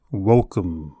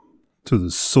Welcome to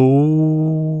the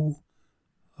Soul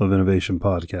of Innovation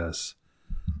podcast.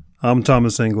 I'm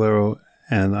Thomas Anglero,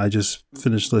 and I just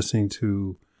finished listening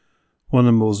to one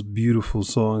of the most beautiful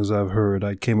songs I've heard.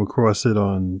 I came across it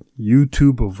on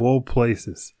YouTube of all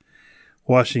places,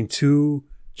 watching two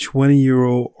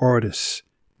 20-year-old artists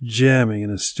jamming in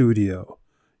a studio,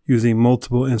 using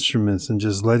multiple instruments and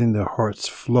just letting their hearts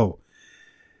flow.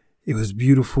 It was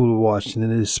beautiful to watch, and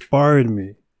it inspired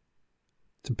me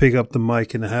to pick up the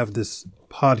mic and have this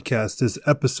podcast, this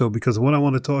episode, because what I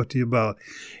want to talk to you about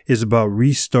is about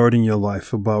restarting your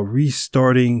life, about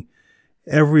restarting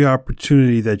every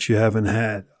opportunity that you haven't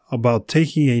had, about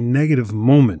taking a negative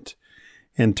moment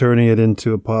and turning it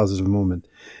into a positive moment.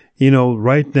 You know,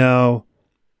 right now,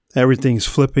 everything's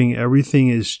flipping. Everything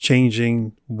is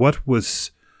changing. What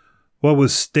was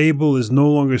stable is no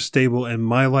longer stable in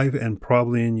my life and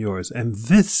probably in yours. And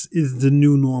this is the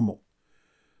new normal.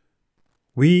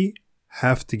 We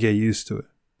have to get used to it.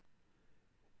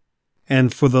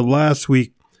 And for the last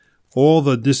week, all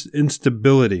this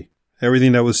instability,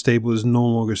 everything that was stable is no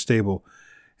longer stable.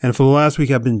 And for the last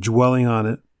week, I've been dwelling on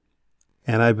it.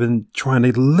 And I've been trying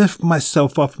to lift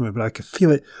myself up from it, but I could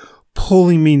feel it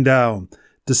pulling me down.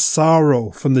 The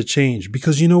sorrow from the change.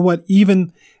 Because you know what?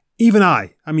 Even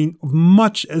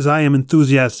much as I am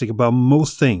enthusiastic about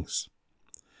most things,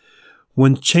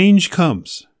 when change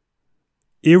comes,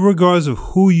 irregardless of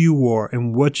who you are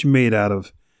and what you're made out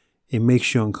of, it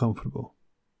makes you uncomfortable.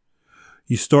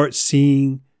 You start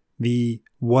seeing the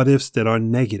what ifs that are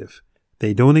negative.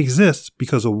 They don't exist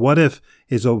because a what if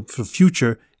is for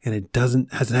future and it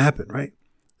hasn't happened, right?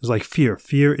 It's like fear.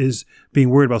 Fear is being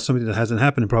worried about something that hasn't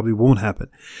happened and probably won't happen.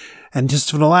 And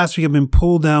just for the last week, I've been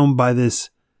pulled down by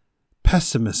this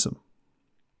pessimism.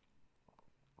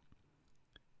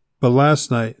 But last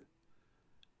night,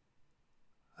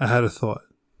 I had a thought.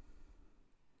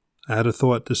 I had a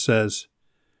thought that says,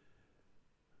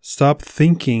 stop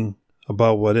thinking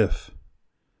about what if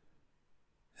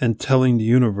and telling the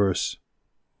universe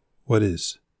what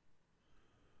is.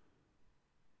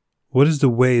 What is the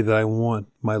way that I want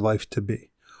my life to be?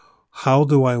 How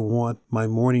do I want my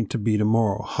morning to be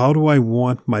tomorrow? How do I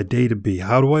want my day to be?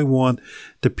 How do I want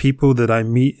the people that I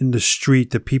meet in the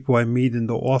street, the people I meet in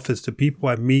the office, the people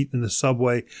I meet in the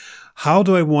subway? How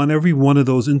do I want every one of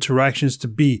those interactions to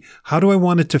be? How do I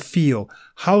want it to feel?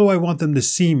 How do I want them to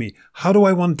see me? How do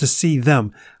I want to see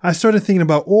them? I started thinking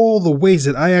about all the ways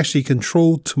that I actually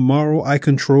control tomorrow. I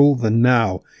control the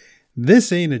now.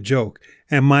 This ain't a joke.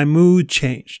 And my mood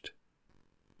changed.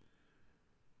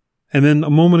 And then a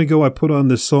moment ago, I put on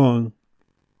this song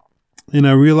and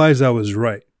I realized I was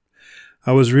right.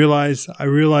 I realized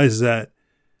that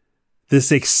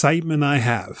this excitement I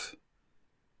have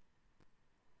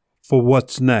for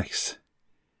what's next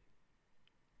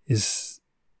is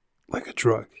like a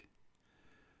drug.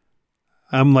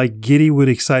 I'm like giddy with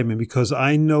excitement because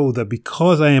I know that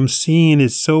because I am seeing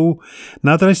it so,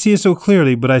 not that I see it so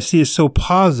clearly, but I see it so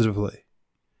positively,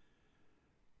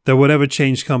 that whatever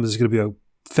change comes is going to be a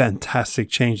fantastic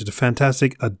change, a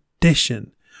fantastic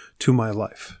addition to my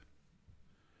life.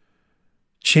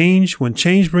 When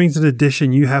change brings an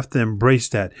addition, you have to embrace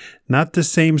that. Not the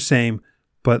same,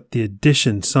 but the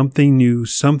addition, something new,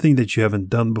 something that you haven't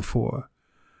done before.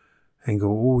 And go,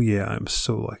 oh yeah, I'm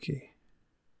so lucky.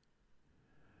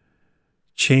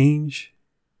 Change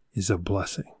is a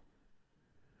blessing.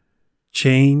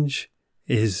 Change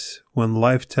is when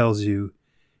life tells you,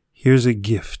 here's a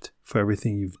gift for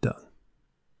everything you've done.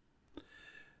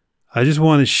 I just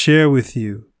want to share with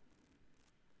you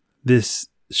this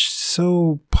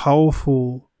so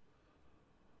powerful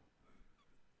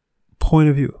point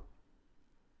of view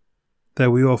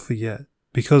that we all forget,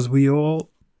 because we all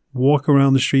walk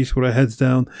around the streets with our heads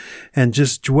down and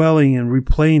just dwelling and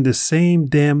replaying the same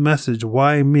damn message.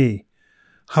 Why me?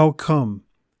 How come?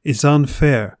 It's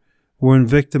unfair. We're in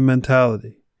victim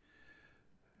mentality.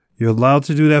 You're allowed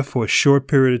to do that for a short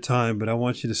period of time, but I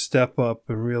want you to step up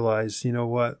and realize, you know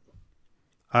what?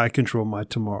 I control my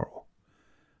tomorrow.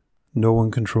 No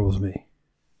one controls me.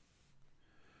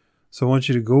 So I want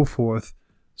you to go forth,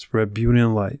 spread beauty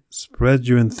and light, spread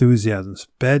your enthusiasm,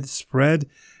 spread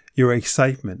your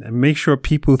excitement, and make sure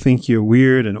people think you're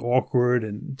weird and awkward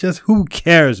and just who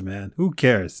cares, man? Who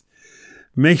cares?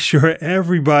 Make sure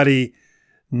everybody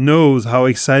knows how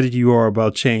excited you are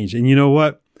about change. And you know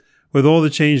what? With all the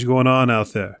change going on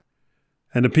out there,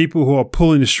 and the people who are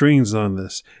pulling the strings on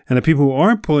this, and the people who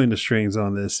aren't pulling the strings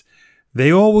on this, they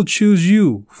all will choose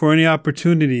you for any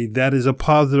opportunity that is a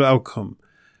positive outcome.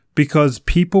 Because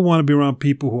people want to be around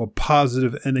people who are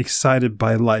positive and excited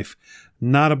by life,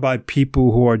 not by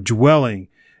people who are dwelling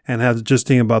and have to just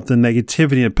think about the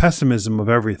negativity and pessimism of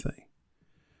everything.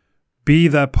 Be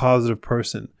that positive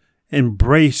person.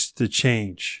 Embrace the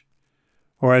change.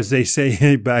 Or as they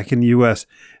say back in the US,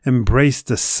 embrace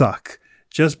the suck.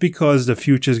 Just because the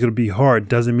future is going to be hard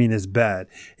doesn't mean it's bad.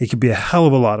 It could be a hell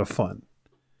of a lot of fun.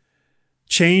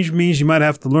 Change means you might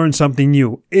have to learn something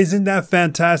new. Isn't that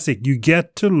fantastic? You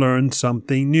get to learn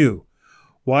something new.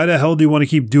 Why the hell do you want to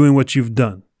keep doing what you've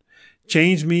done?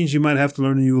 Change means you might have to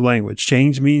learn a new language.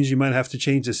 Change means you might have to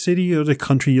change the city or the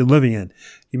country you're living in.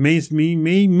 It may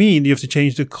mean you have to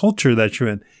change the culture that you're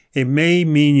in. It may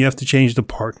mean you have to change the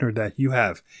partner that you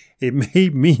have. It may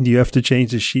mean you have to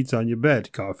change the sheets on your bed.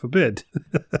 God forbid.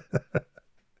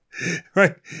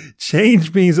 Right?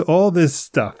 Change means all this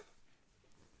stuff.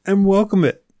 And welcome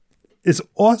it. It's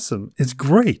awesome. It's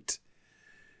great.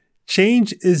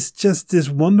 Change is just this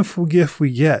wonderful gift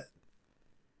we get.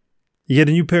 You get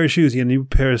a new pair of shoes, you get a new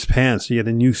pair of pants, you get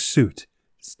a new suit.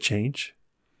 It's change.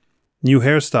 New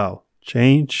hairstyle.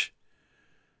 Change.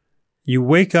 You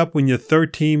wake up when you're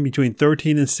 13, between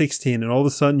 13 and 16, and all of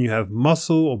a sudden you have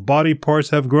muscle or body parts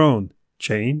have grown.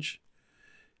 Change.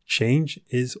 Change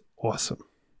is awesome.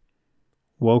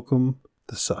 Welcome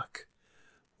the suck.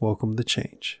 Welcome the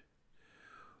change.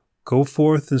 Go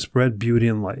forth and spread beauty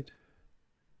and light.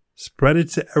 Spread it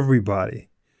to everybody.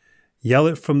 Yell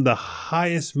it from the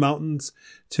highest mountains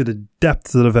to the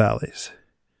depths of the valleys.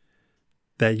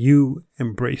 That you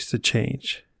embrace the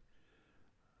change.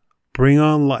 Bring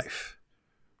on life.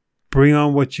 Bring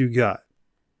on what you got.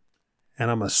 And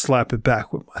I'm going to slap it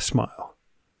back with my smile.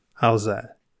 How's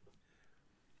that?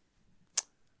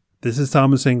 This is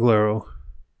Thomas Anglero.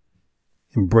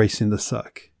 Embracing the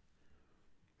suck.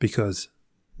 Because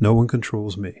no one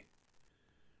controls me.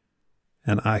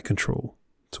 And I control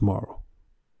tomorrow.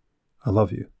 I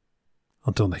love you.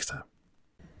 Until next time.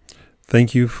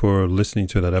 Thank you for listening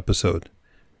to that episode.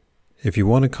 If you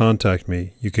want to contact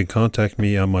me, you can contact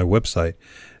me on my website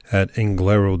at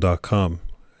anglero.com.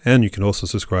 And you can also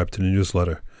subscribe to the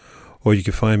newsletter. Or you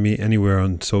can find me anywhere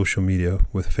on social media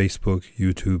with Facebook,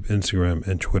 YouTube, Instagram,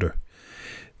 and Twitter.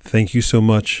 Thank you so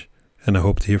much, and I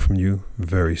hope to hear from you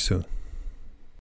very soon.